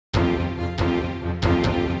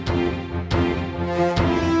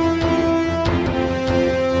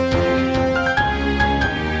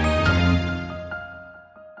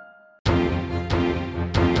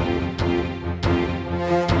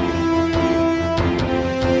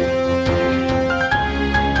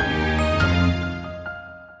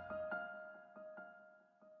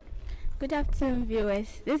afternoon,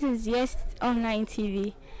 viewers. This is YERS Online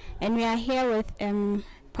TV, and we are here with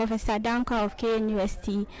Professor Danquah of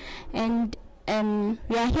KNUST, and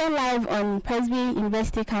we are here live on Presbyterian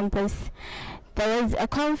University campus. There was a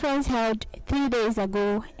conference held 3 days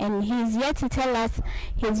ago, and he's yet to tell us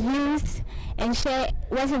his views and share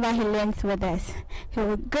whatever he learned with us.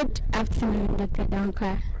 So, good afternoon, Dr.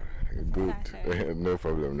 Danquah. Good. No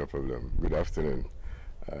problem, no problem. Good afternoon.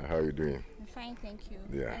 How are you doing? I'm fine, thank you.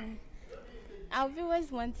 Yeah. Our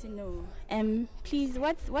viewers want to know, please,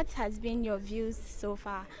 what has been your views so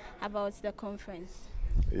far about the conference?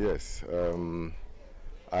 Yes.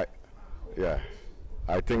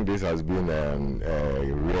 I think this has been a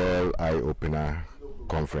real eye-opener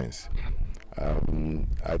conference.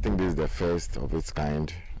 I think this is the first of its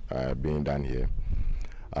kind being done here.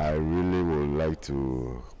 I really would like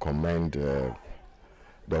to commend the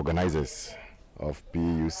organizers of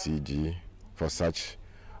PUCG for such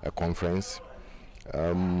a conference.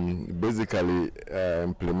 Basically,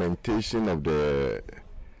 implementation of the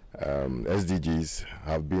SDGs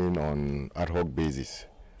have been on ad hoc basis.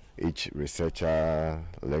 Each researcher,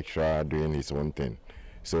 lecturer doing his own thing.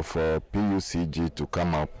 So for PUCG to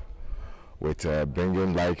come up with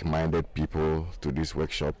bringing like-minded people to this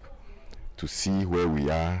workshop to see where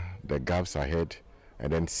we are, the gaps ahead,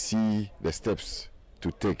 and then see the steps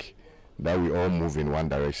to take that we all move in one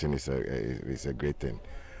direction is a great thing.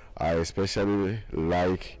 I especially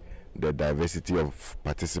like the diversity of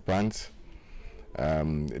participants.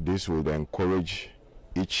 This will encourage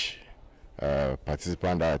each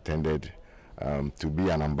participant that attended to be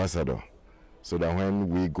an ambassador, so that when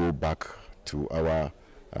we go back to our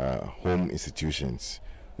home institutions,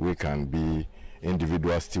 we can be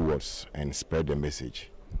individual stewards and spread the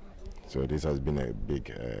message. So this has been a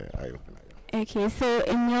big eye-opener. Okay, so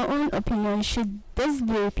in your own opinion, should this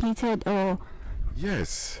be repeated or?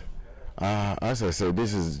 Yes. As I said,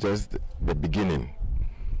 this is just the beginning.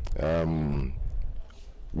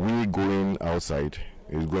 We going outside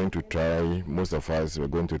is going to try, most of us are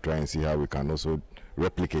going to try and see how we can also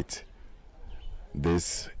replicate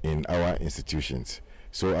this in our institutions.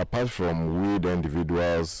 So apart from we the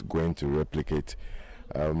individuals going to replicate,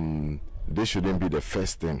 this shouldn't be the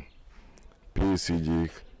first thing. PUCG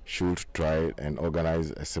should try and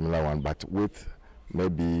organize a similar one, but with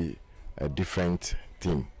maybe a different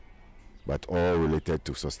theme, but all related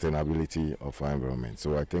to sustainability of our environment.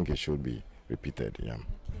 So I think it should be repeated. Yeah.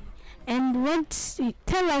 And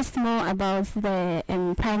tell us more about the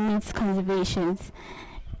primates conservations.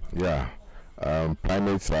 Yeah,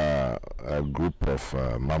 primates are a group of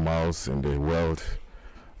mammals in the world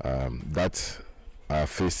that are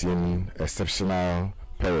facing exceptional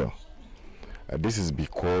peril. This is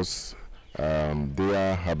because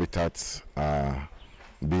their habitats are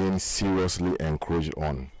being seriously encroached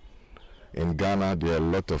on. In Ghana, there are a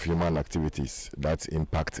lot of human activities that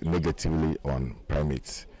impact negatively on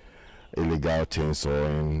primates. Illegal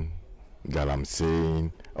chainsawing,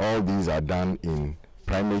 galamseying, all these are done in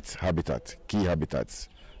primate habitat, key habitats.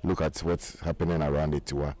 Look at what's happening around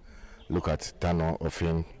Etiwa. Look at Tano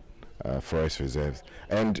Ofin forest reserves.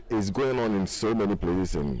 And it's going on in so many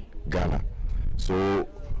places in Ghana. So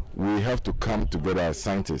we have to come together as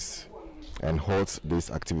scientists and halt this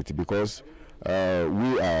activity, because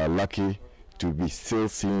we are lucky to be still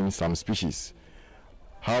seeing some species.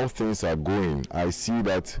 How things are going, I see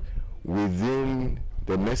that within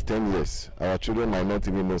the next 10 years, our children might not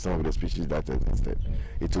even know some of the species that existed.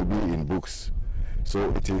 It will be in books. So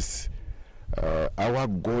it is our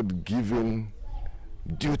God-given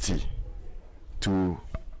duty to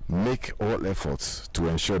make all efforts to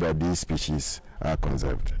ensure that these species are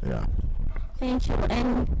conserved. Yeah. Thank you.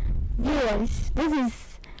 And viewers, this is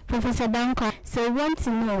Professor Danquah. So we want to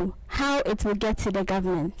know how it will get to the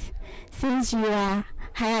government, since you are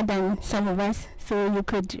higher than some of us, so you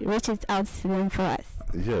could reach it out to them for us.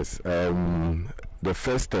 Yes. The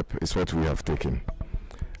first step is what we have taken.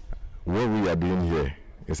 What we are doing here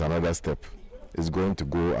is another step. It's going to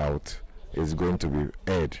go out. It's going to be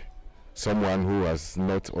aired. Someone who has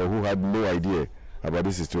not, or who had no idea about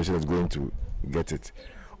this situation, is going to get it.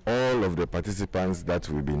 All of the participants that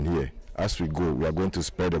we've been here, as we go, we are going to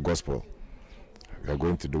spread the gospel. We are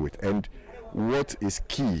going to do it. And what is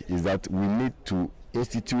key is that we need to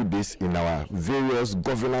institute this in our various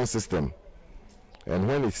governance system. And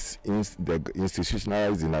when it's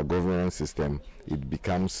institutionalized in our governance system, it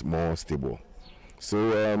becomes more stable.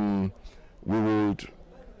 So we will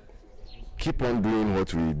keep on doing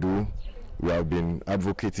what we do. We have been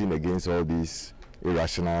advocating against all these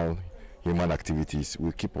irrational human activities.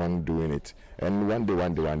 We keep on doing it. And one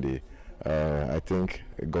day, I think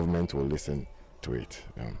the government will listen to it.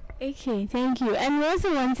 Okay, thank you. And we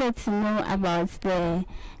also wanted to know about the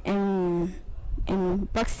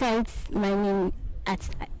bauxite mining at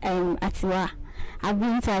Atiwa. I've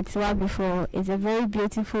been to Atiwa before. It's a very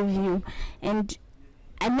beautiful view, and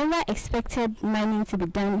I never expected mining to be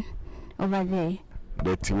done over there.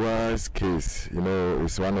 The Tiwa's case,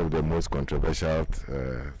 is one of the most controversial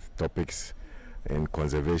topics in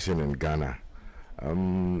conservation in Ghana.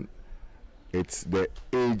 It's the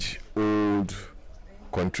age-old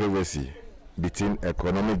controversy between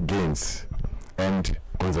economic gains and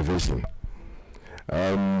conservation.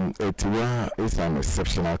 Tiwa is an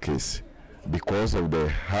exceptional case because of the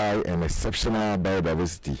high and exceptional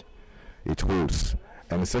biodiversity it holds,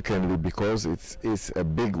 and secondly because it's a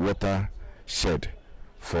big watershed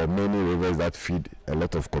for many rivers that feed a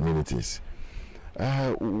lot of communities.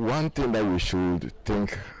 One thing that we should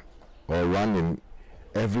think or run in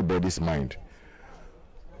everybody's mind: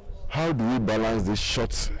 how do we balance the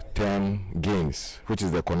short-term gains, which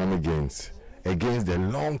is the economic gains, against the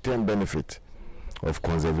long-term benefit of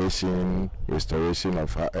conservation, restoration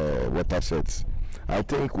of watersheds? I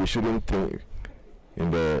think we shouldn't think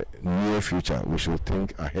in the near future. We should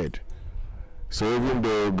think ahead. So even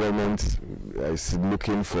the government is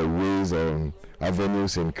looking for ways and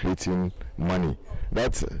avenues in creating money,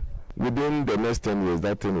 that's within the next 10 years,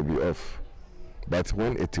 that thing will be off. But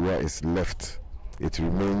when Etiwa is left, it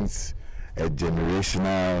remains a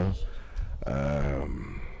generational,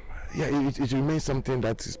 it remains something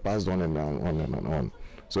that is passed on and on.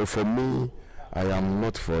 So for me, I am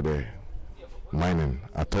not for the mining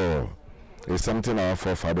at all. It's something our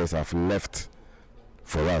forefathers have left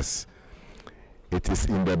for us. It is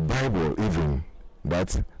in the Bible even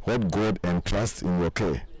that what God entrusts in your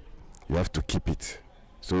care, you have to keep it.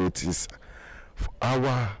 So it is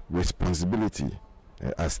our responsibility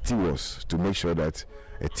as stewards to make sure that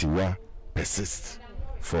Tiwa persists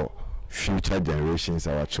for future generations,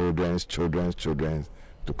 our children's children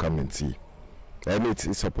to come and see. And it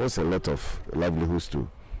supports a lot of livelihoods too.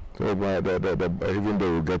 So even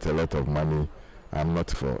though we get a lot of money, I'm not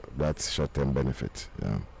for that short-term benefit.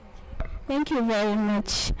 Yeah. Thank you very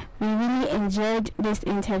much. We really enjoyed this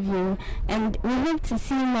interview, and we hope to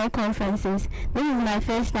see more conferences. This is my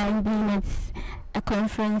first time being at a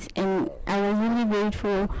conference, and I was really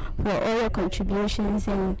grateful for all your contributions,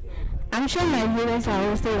 and I'm sure my viewers are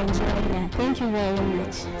also enjoying that. Thank you very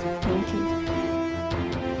much. Thank you.